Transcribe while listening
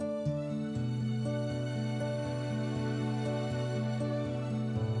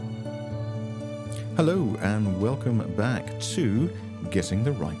Hello and welcome back to Getting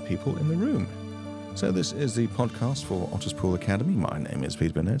the Right People in the Room. So this is the podcast for Otters Pool Academy. My name is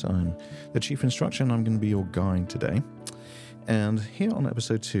Pete Burnett. I'm the Chief Instructor and I'm going to be your guide today. And here on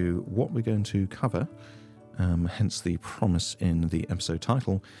episode 2, what we're going to cover, hence the promise in the episode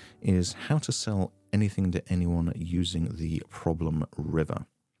title, is how to sell anything to anyone using the problem river.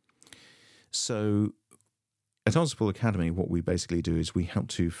 So at Otters Pool Academy, what we basically do is we help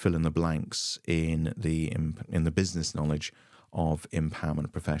to fill in the blanks in the business knowledge of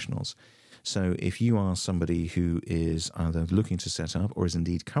empowerment professionals. So if you are somebody who is either looking to set up or is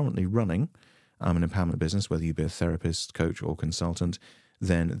indeed currently running an empowerment business, whether you be a therapist, coach, or consultant,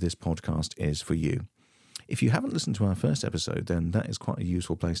 then this podcast is for you. If you haven't listened to our first episode, then that is quite a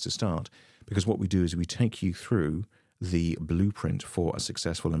useful place to start, because what we do is we take you through the blueprint for a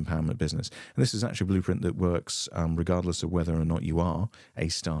successful empowerment business. And this is actually a blueprint that works regardless of whether or not you are a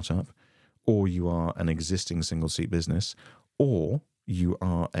startup, or you are an existing single-seat business, or you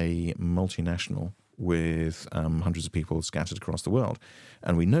are a multinational with hundreds of people scattered across the world.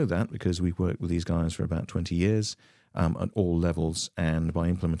 And we know that because we've worked with these guys for about 20 years at all levels, and by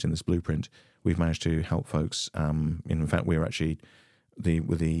implementing this blueprint, we've managed to help folks. In fact, we're actually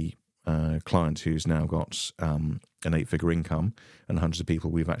with the client who's now got an 8-figure income and hundreds of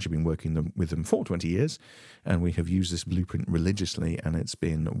people. We've actually been working with them for 20 years, and we have used this blueprint religiously, and it's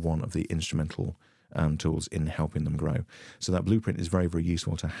been one of the instrumental tools in helping them grow. So that blueprint is very, very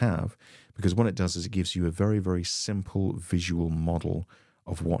useful to have, because what it does is it gives you a very, very simple visual model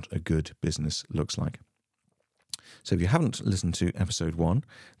of what a good business looks like. So if you haven't listened to episode 1,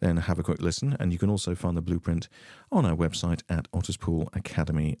 then have a quick listen, and you can also find the blueprint on our website at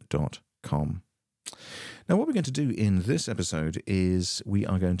otterspoolacademy.com. Now, what we're going to do in this episode is we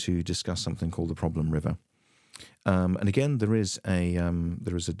are going to discuss something called the problem river. And again, there is a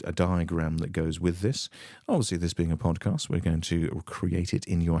diagram that goes with this. Obviously, this being a podcast, we're going to create it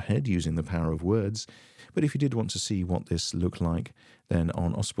in your head using the power of words. But if you did want to see what this looked like, then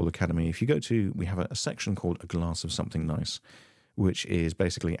on Otters Pool Academy, if you go to, we have a section called A Glass of Something Nice, which is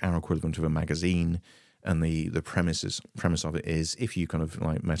basically our equivalent of a magazine. And the premise of it is, if you kind of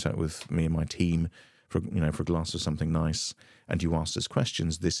like met up with me and my team for a glass of something nice, and you asked us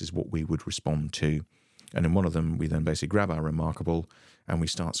questions, this is what we would respond to. And in one of them, we then basically grab our remarkable and we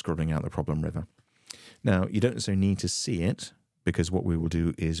start scribbling out the problem river. Now, you don't necessarily need to see it, because what we will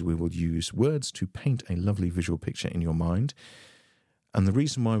do is we will use words to paint a lovely visual picture in your mind. And the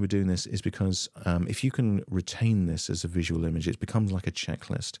reason why we're doing this is because if you can retain this as a visual image, it becomes like a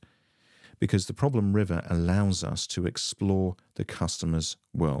checklist. Because the problem river allows us to explore the customer's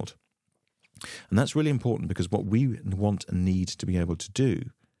world. And that's really important, because what we want and need to be able to do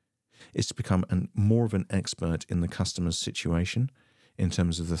is to become more of an expert in the customer's situation in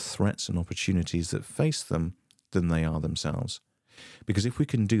terms of the threats and opportunities that face them than they are themselves. Because if we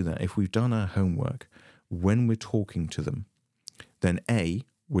can do that, if we've done our homework, when we're talking to them, then A,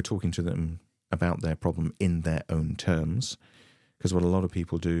 we're talking to them about their problem in their own terms. Because what a lot of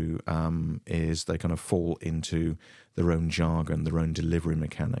people do is they kind of fall into their own jargon, their own delivery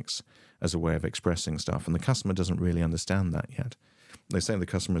mechanics as a way of expressing stuff. And the customer doesn't really understand that yet. They say the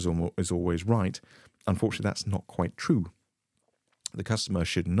customer is always right. Unfortunately, that's not quite true. The customer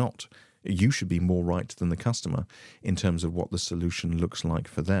should not. You should be more right than the customer in terms of what the solution looks like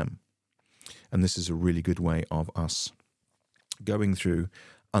for them. And this is a really good way of us going through,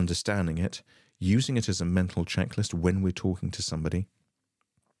 understanding it, using it as a mental checklist when we're talking to somebody,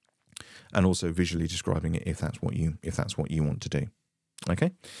 and also visually describing it if that's what you want to do.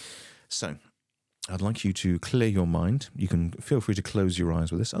 Okay? So I'd like you to clear your mind. You can feel free to close your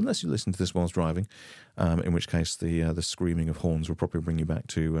eyes with this, unless you listen to this whilst driving, in which case the screaming of horns will probably bring you back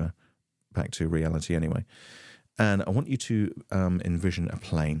to reality anyway. And I want you to envision a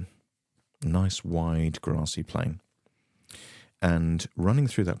plain, a nice wide grassy plain. And running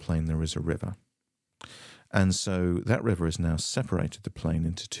through that plain there is a river. And so that river has now separated the plain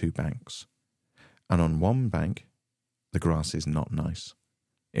into 2 banks. And on one bank, the grass is not nice.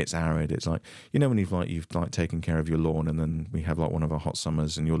 It's arid. It's like, when you've taken care of your lawn, and then we have like one of our hot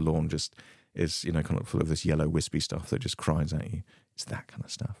summers and your lawn just is, kind of full of this yellow wispy stuff that just cries at you. It's that kind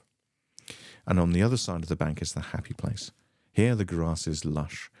of stuff. And on the other side of the bank is the happy place. Here the grass is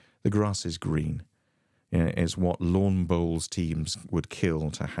lush. The grass is green. It's what lawn bowls teams would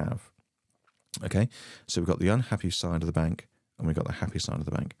kill to have. Okay? So we've got the unhappy side of the bank, and we've got the happy side of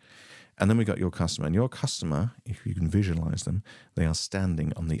the bank. And then we got your customer. And your customer, if you can visualize them, they are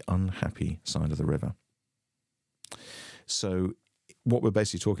standing on the unhappy side of the river. So what we're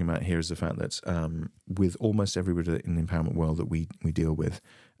basically talking about here is the fact that with almost everybody in the empowerment world that we deal with,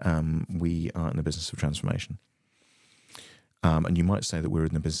 we are in the business of transformation. And you might say that we're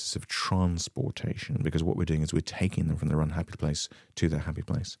in the business of transportation, because what we're doing is we're taking them from their unhappy place to their happy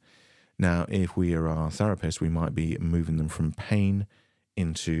place. Now, if we are our therapist, we might be moving them from pain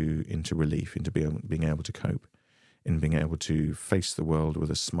into relief, into being able to cope, in being able to face the world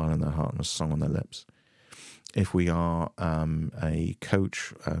with a smile in their heart and a song on their lips. If we are a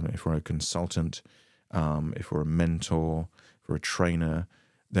coach, if we're a consultant, if we're a mentor, if we're a trainer,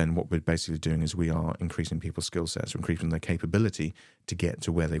 then what we're basically doing is we are increasing people's skill sets, increasing their capability to get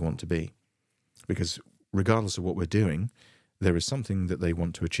to where they want to be. Because regardless of what we're doing, there is something that they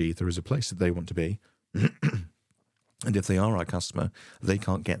want to achieve. There is a place that they want to be. And if they are our customer, they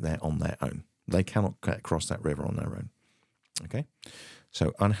can't get there on their own. They cannot get across that river on their own. Okay?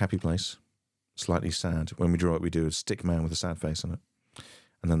 So unhappy place, slightly sad. When we draw it, we do a stick man with a sad face on it.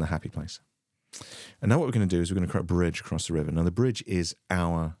 And then the happy place. And now what we're going to do is we're going to create a bridge across the river. Now the bridge is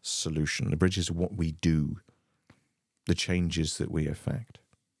our solution. The bridge is what we do, the changes that we effect.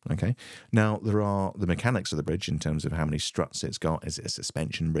 Okay. Now there are the mechanics of the bridge in terms of how many struts it's got. Is it a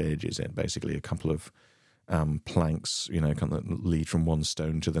suspension bridge? Is it basically a couple of planks, kind of lead from one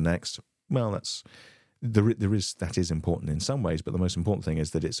stone to the next? Well, that is important in some ways, but the most important thing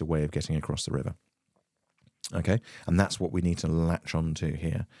is that it's a way of getting across the river. Okay, and that's what we need to latch onto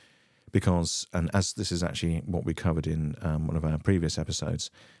here, because, and as this is actually what we covered in one of our previous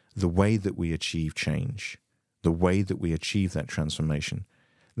episodes, the way that we achieve change, the way that we achieve that transformation,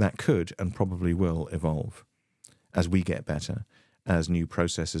 that could and probably will evolve as we get better. As new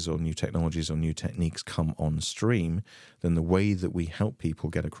processes or new technologies or new techniques come on stream, then the way that we help people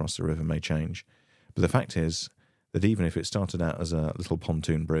get across the river may change. But the fact is that even if it started out as a little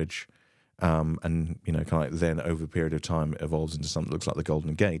pontoon bridge, and kind of like then over a period of time it evolves into something that looks like the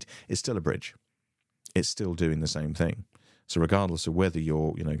Golden Gate, it's still a bridge. It's still doing the same thing. So regardless of whether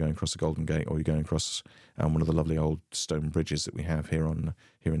you're going across the Golden Gate or you're going across one of the lovely old stone bridges that we have here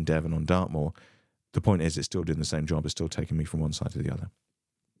in Devon on Dartmoor, the point is it's still doing the same job. It's still taking me from one side to the other.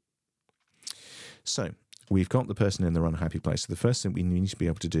 So we've got the person in their unhappy place. So the first thing we need to be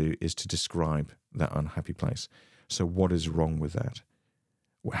able to do is to describe that unhappy place. So what is wrong with that?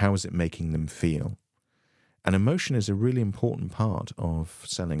 How is it making them feel? And emotion is a really important part of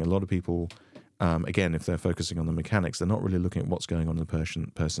selling. A lot of people, again, if they're focusing on the mechanics, they're not really looking at what's going on in the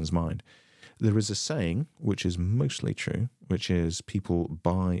person's mind. There is a saying, which is mostly true, which is people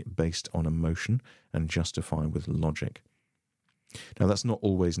buy based on emotion and justify with logic. Now, that's not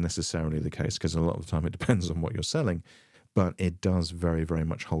always necessarily the case, because a lot of the time it depends on what you're selling, but it does very, very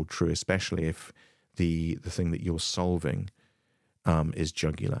much hold true, especially if the thing that you're solving is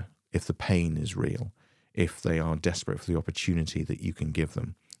jugular, if the pain is real, if they are desperate for the opportunity that you can give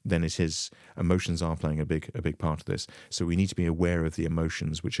them, then emotions are playing a big part of this. So we need to be aware of the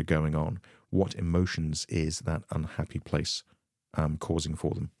emotions which are going on. What emotions is that unhappy place causing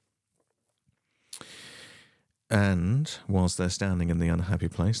for them? And whilst they're standing in the unhappy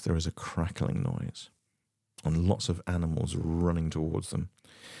place, there is a crackling noise and lots of animals running towards them,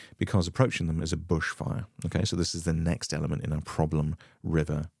 because approaching them is a bushfire. Okay, so this is the next element in our problem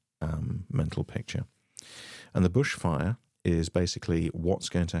river mental picture. And the bushfire is basically what's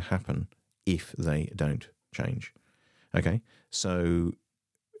going to happen if they don't change. Okay, so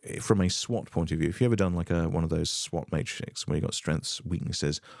from a SWOT point of view, if you ever done like one of those SWOT matrix where you've got strengths,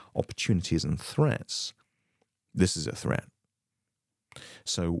 weaknesses, opportunities and threats, this is a threat.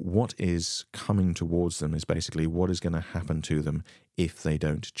 So what is coming towards them is basically what is going to happen to them if they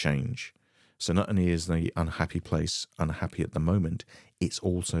don't change. So not only is the unhappy place unhappy at the moment, it's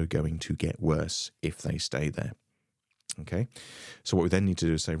also going to get worse if they stay there. Okay, so what we then need to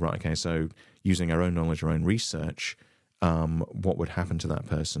do is say, right, okay, so using our own knowledge, our own research, what would happen to that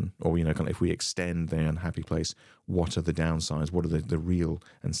person? Or, kind of if we extend the unhappy place, what are the downsides? What are the real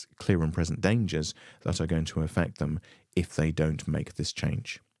and clear and present dangers that are going to affect them if they don't make this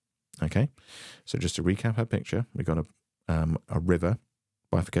change? Okay, so just to recap our picture, we've got a river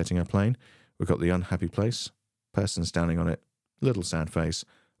bifurcating our plane. We've got the unhappy place, person standing on it, little sad face,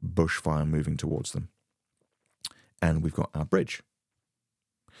 bushfire moving towards them. And we've got our bridge.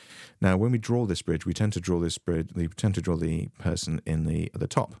 Now, when we draw this bridge, we tend to draw the person in the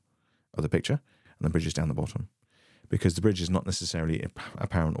top of the picture, and the bridge is down the bottom, because the bridge is not necessarily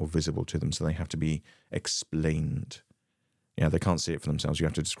apparent or visible to them, so they have to be explained. Yeah, they can't see it for themselves. You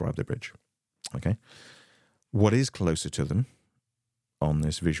have to describe the bridge. Okay. What is closer to them on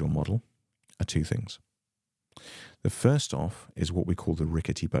this visual model are two things. The first off is what we call the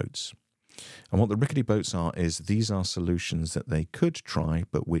rickety boats. And what the rickety boats are is these are solutions that they could try,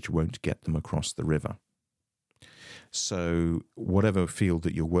 but which won't get them across the river. So whatever field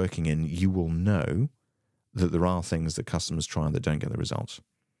that you're working in, you will know that there are things that customers try that don't get the results.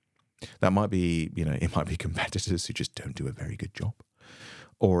 That might be, it might be competitors who just don't do a very good job.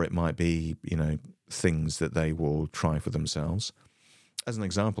 Or it might be, things that they will try for themselves. As an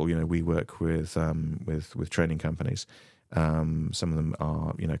example, we work with training companies. Some of them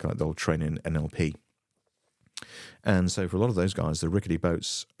are, they'll train in NLP. And so for a lot of those guys, the rickety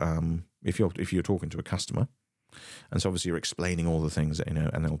boats, if you're talking to a customer, and so obviously you're explaining all the things that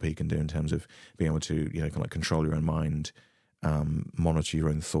NLP can do in terms of being able to control your own mind, monitor your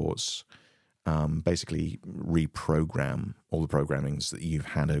own thoughts, basically reprogram all the programmings that you've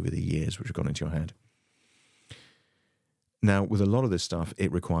had over the years which have gone into your head. Now, with a lot of this stuff,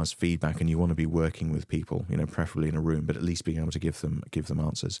 it requires feedback, and you want to be working with people, preferably in a room, but at least being able to give them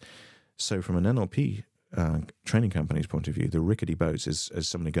answers. So, from an NLP training company's point of view, the rickety boats is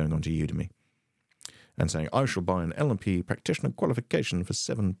somebody going onto Udemy and saying, "I shall buy an NLP practitioner qualification for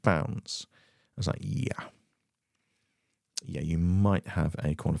 £7." I was like, yeah, you might have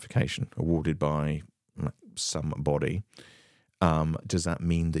a qualification awarded by some body. Does that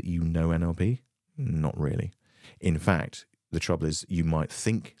mean that you know NLP? Not really. In fact, the trouble is you might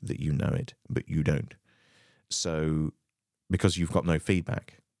think that you know it, but you don't. So, because you've got no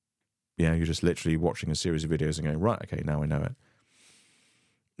feedback, you're just literally watching a series of videos and going, right, okay, now I know it.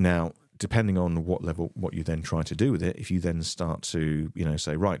 Now, depending on what level, what you then try to do with it, if you then start to,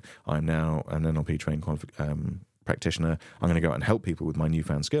 say, right, I'm now an NLP trained practitioner, I'm going to go out and help people with my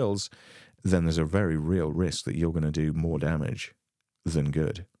newfound skills, then there's a very real risk that you're going to do more damage than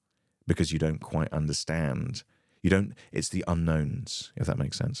good because you don't quite understand. It's the unknowns, if that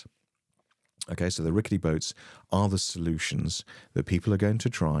makes sense. Okay, so the rickety boats are the solutions that people are going to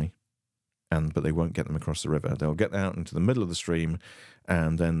try, but they won't get them across the river. They'll get out into the middle of the stream,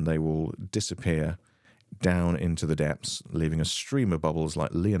 and then they will disappear down into the depths, leaving a stream of bubbles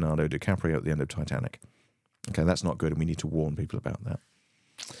like Leonardo DiCaprio at the end of Titanic. Okay, that's not good, and we need to warn people about that.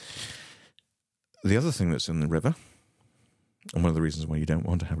 The other thing that's in the river, and one of the reasons why you don't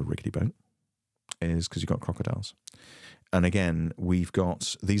want to have a rickety boat, is because you've got crocodiles. And again,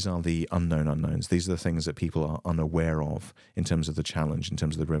 these are the unknown unknowns. These are the things that people are unaware of in terms of the challenge, in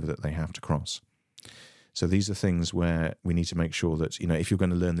terms of the river that they have to cross. So these are things where we need to make sure that, if you're going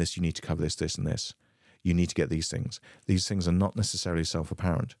to learn this, you need to cover this, this, and this. You need to get these things. These things are not necessarily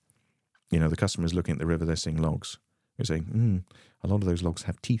self-apparent. The customer is looking at the river, they're seeing logs. We're saying, a lot of those logs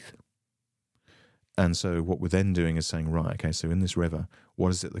have teeth. And so what we're then doing is saying, right, okay, so in this river, what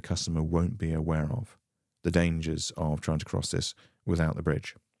is it the customer won't be aware of? The dangers of trying to cross this without the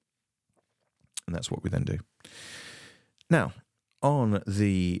bridge. And that's what we then do. Now, on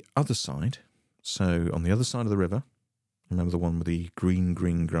the other side, so on the other side of the river, remember the one with the green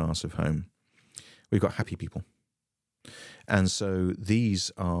grass of home, we've got happy people. And so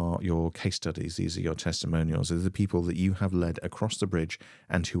these are your case studies, these are your testimonials, they're the people that you have led across the bridge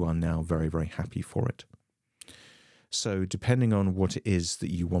and who are now very, very happy for it. So depending on what it is that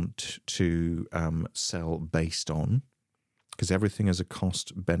you want to sell based on, because everything is a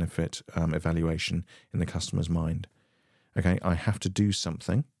cost-benefit evaluation in the customer's mind. Okay, I have to do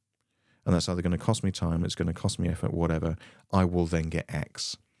something, and that's either going to cost me time, it's going to cost me effort, whatever. I will then get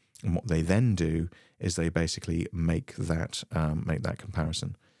X. And what they then do is they basically make that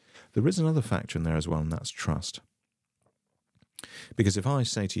comparison. There is another factor in there as well, and that's trust. Because if I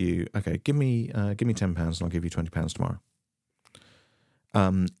say to you, okay, give me £10 and I'll give you £20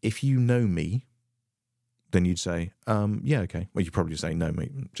 tomorrow. If you know me, then you'd say, yeah, okay. Well, you'd probably say, no,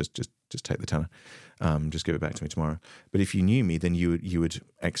 mate, just take the tenner. Just give it back to me tomorrow. But if you knew me, then you would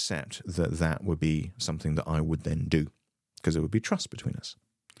accept that would be something that I would then do, because there would be trust between us.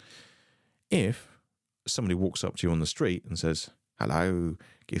 If somebody walks up to you on the street and says, hello,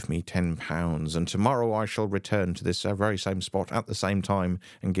 give me £10 and tomorrow I shall return to this very same spot at the same time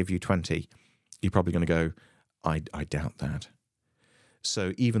and give you 20, you're probably going to go, I doubt that.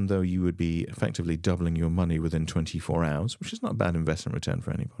 So even though you would be effectively doubling your money within 24 hours, which is not a bad investment return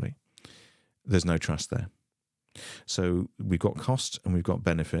for anybody, there's no trust there. So we've got cost and we've got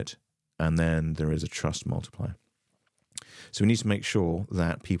benefit, and then there is a trust multiplier. So we need to make sure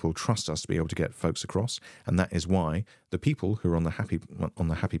that people trust us to be able to get folks across, and that is why the people who are on the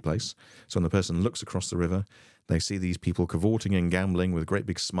happy place, so when the person looks across the river, they see these people cavorting and gambling with great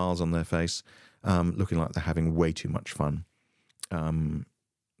big smiles on their face, looking like they're having way too much fun.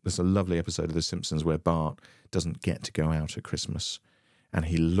 There's a lovely episode of The Simpsons where Bart doesn't get to go out at Christmas, and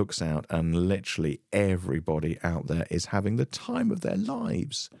he looks out and literally everybody out there is having the time of their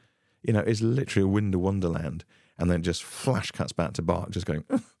lives. It's literally a window wonderland, and then just flash cuts back to Bart just going,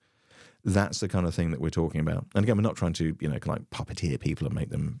 "Ugh." That's the kind of thing that we're talking about. And again, we're not trying to, kind of like puppeteer people and make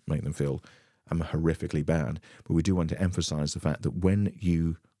them feel horrifically bad, but we do want to emphasize the fact that when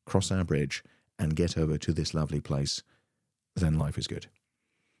you cross our bridge and get over to this lovely place, then life is good.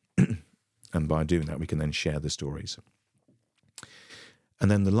 And by doing that, we can then share the stories.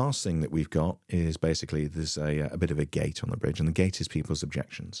 And then the last thing that we've got is basically there's a bit of a gate on the bridge, and the gate is people's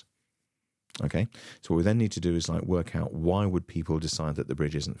objections. Okay, so what we then need to do is work out why would people decide that the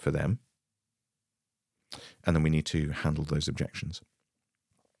bridge isn't for them, and then we need to handle those objections.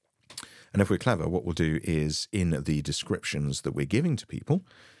 And if we're clever, what we'll do is in the descriptions that we're giving to people,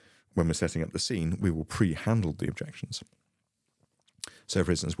 when we're setting up the scene, we will pre-handle the objections. So,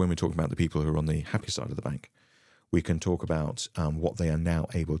 for instance, when we talk about the people who are on the happy side of the bank, we can talk about what they are now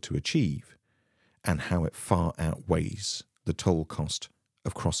able to achieve and how it far outweighs the total cost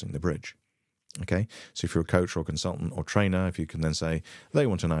of crossing the bridge. Okay, so if you're a coach or a consultant or trainer, if you can then say they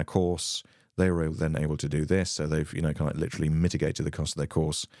want an hour course, they were then able to do this, so they've kind of literally mitigated the cost of their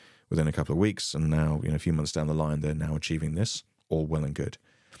course within a couple of weeks, and now a few months down the line they're now achieving this. All well and good.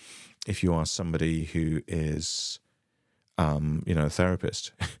 If you are somebody who is a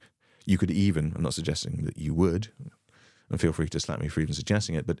therapist, you could even, I'm not suggesting that you would, and feel free to slap me for even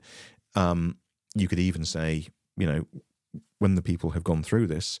suggesting it, but you could even say, when the people have gone through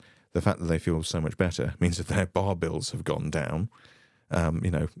this, the fact that they feel so much better means that their bar bills have gone down.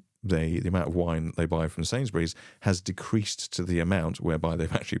 The amount of wine they buy from Sainsbury's has decreased to the amount whereby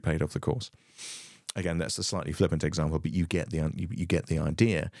they've actually paid off the course. Again, that's a slightly flippant example, but you get the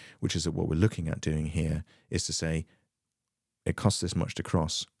idea, which is that what we're looking at doing here is to say, it costs this much to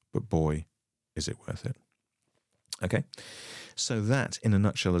cross, but boy, is it worth it. Okay, so that in a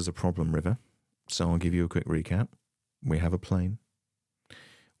nutshell is a problem river. So I'll give you a quick recap. We have a plain.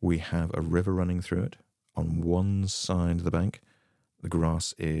 We have a river running through it. On one side of the bank, the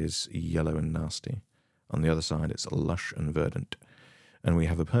grass is yellow and nasty. On the other side, it's lush and verdant. And we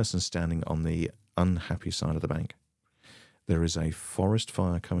have a person standing on the unhappy side of the bank. There is a forest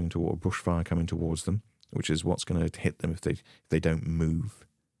fire bushfire coming towards them, which is what's going to hit them if they don't move.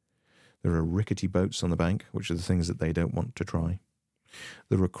 There are rickety boats on the bank, which are the things that they don't want to try.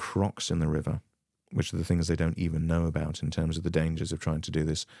 There are crocs in the river, which are the things they don't even know about in terms of the dangers of trying to do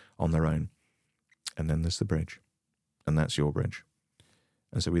this on their own. And then there's the bridge, and that's your bridge.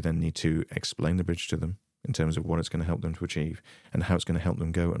 And so we then need to explain the bridge to them in terms of what it's going to help them to achieve and how it's going to help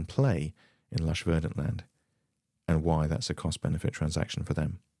them go and play in lush verdant land and why that's a cost-benefit transaction for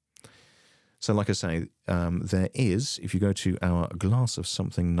them. So like I say, there is, if you go to our Glass of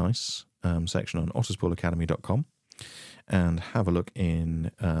Something Nice section on otterspoolacademy.com and have a look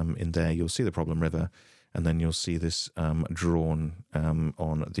in there, you'll see the problem river, and then you'll see this drawn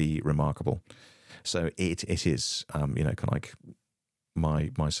on the remarkable. So it is, kind of like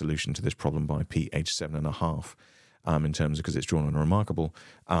my solution to this problem by pH 7.5 in terms of, because it's drawn on a remarkable,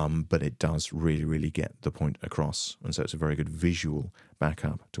 but it does really, really get the point across. And so it's a very good visual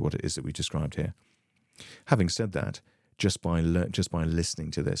backup to what it is that we described here. Having said that, just by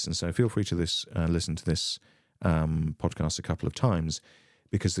listening to this, and so feel free to listen to this podcast a couple of times,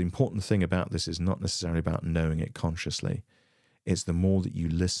 because the important thing about this is not necessarily about knowing it consciously. It's the more that you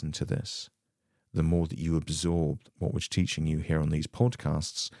listen to this, the more that you absorb what we're teaching you here on these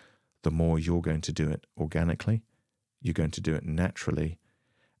podcasts, the more you're going to do it organically, you're going to do it naturally,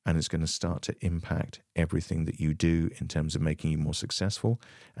 and it's going to start to impact everything that you do in terms of making you more successful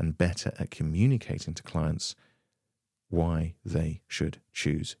and better at communicating to clients why they should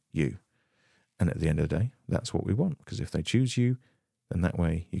choose you. And at the end of the day, that's what we want, because if they choose you, then that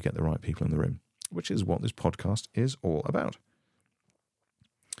way you get the right people in the room, which is what this podcast is all about.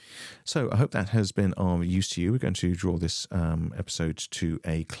 So I hope that has been of use to you. We're going to draw this episode to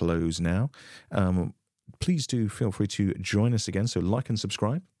a close now. Please do feel free to join us again. So like and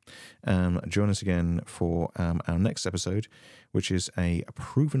subscribe. Join us again for our next episode, which is a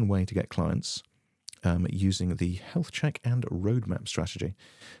proven way to get clients using the health check and roadmap strategy.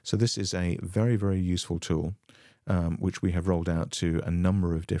 So this is a very, very useful tool, which we have rolled out to a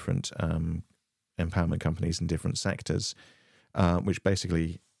number of different empowerment companies in different sectors, which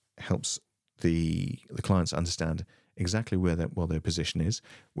basically helps the clients understand exactly where their position is,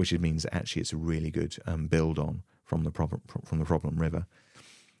 which it means actually it's a really good build on from the problem river.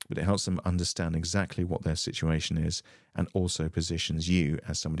 But it helps them understand exactly what their situation is, and also positions you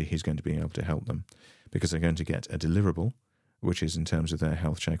as somebody who's going to be able to help them, because they're going to get a deliverable, which is in terms of their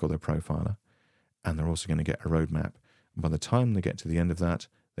health check or their profiler, and they're also going to get a roadmap. And by the time they get to the end of that,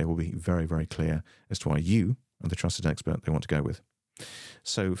 they will be very, very clear as to why you are the trusted expert they want to go with.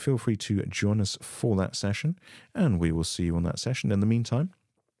 So feel free to join us for that session, and we will see you on that session. In the meantime,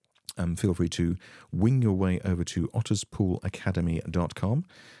 feel free to wing your way over to otterspoolacademy.com,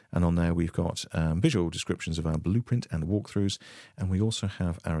 and on there we've got visual descriptions of our blueprint and walkthroughs, and we also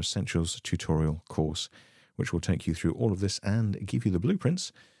have our Essentials tutorial course, which will take you through all of this and give you the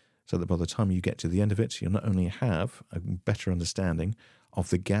blueprints, so that by the time you get to the end of it, you'll not only have a better understanding of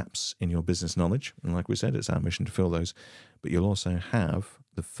the gaps in your business knowledge, and like we said, it's our mission to fill those, but you'll also have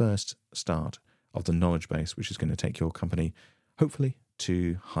the first start of the knowledge base, which is going to take your company, hopefully,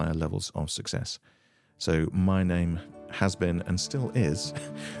 to higher levels of success. So my name has been and still is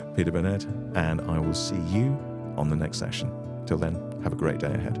Peter Burnett, and I will see you on the next session. Till then, have a great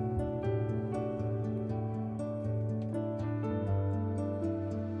day ahead.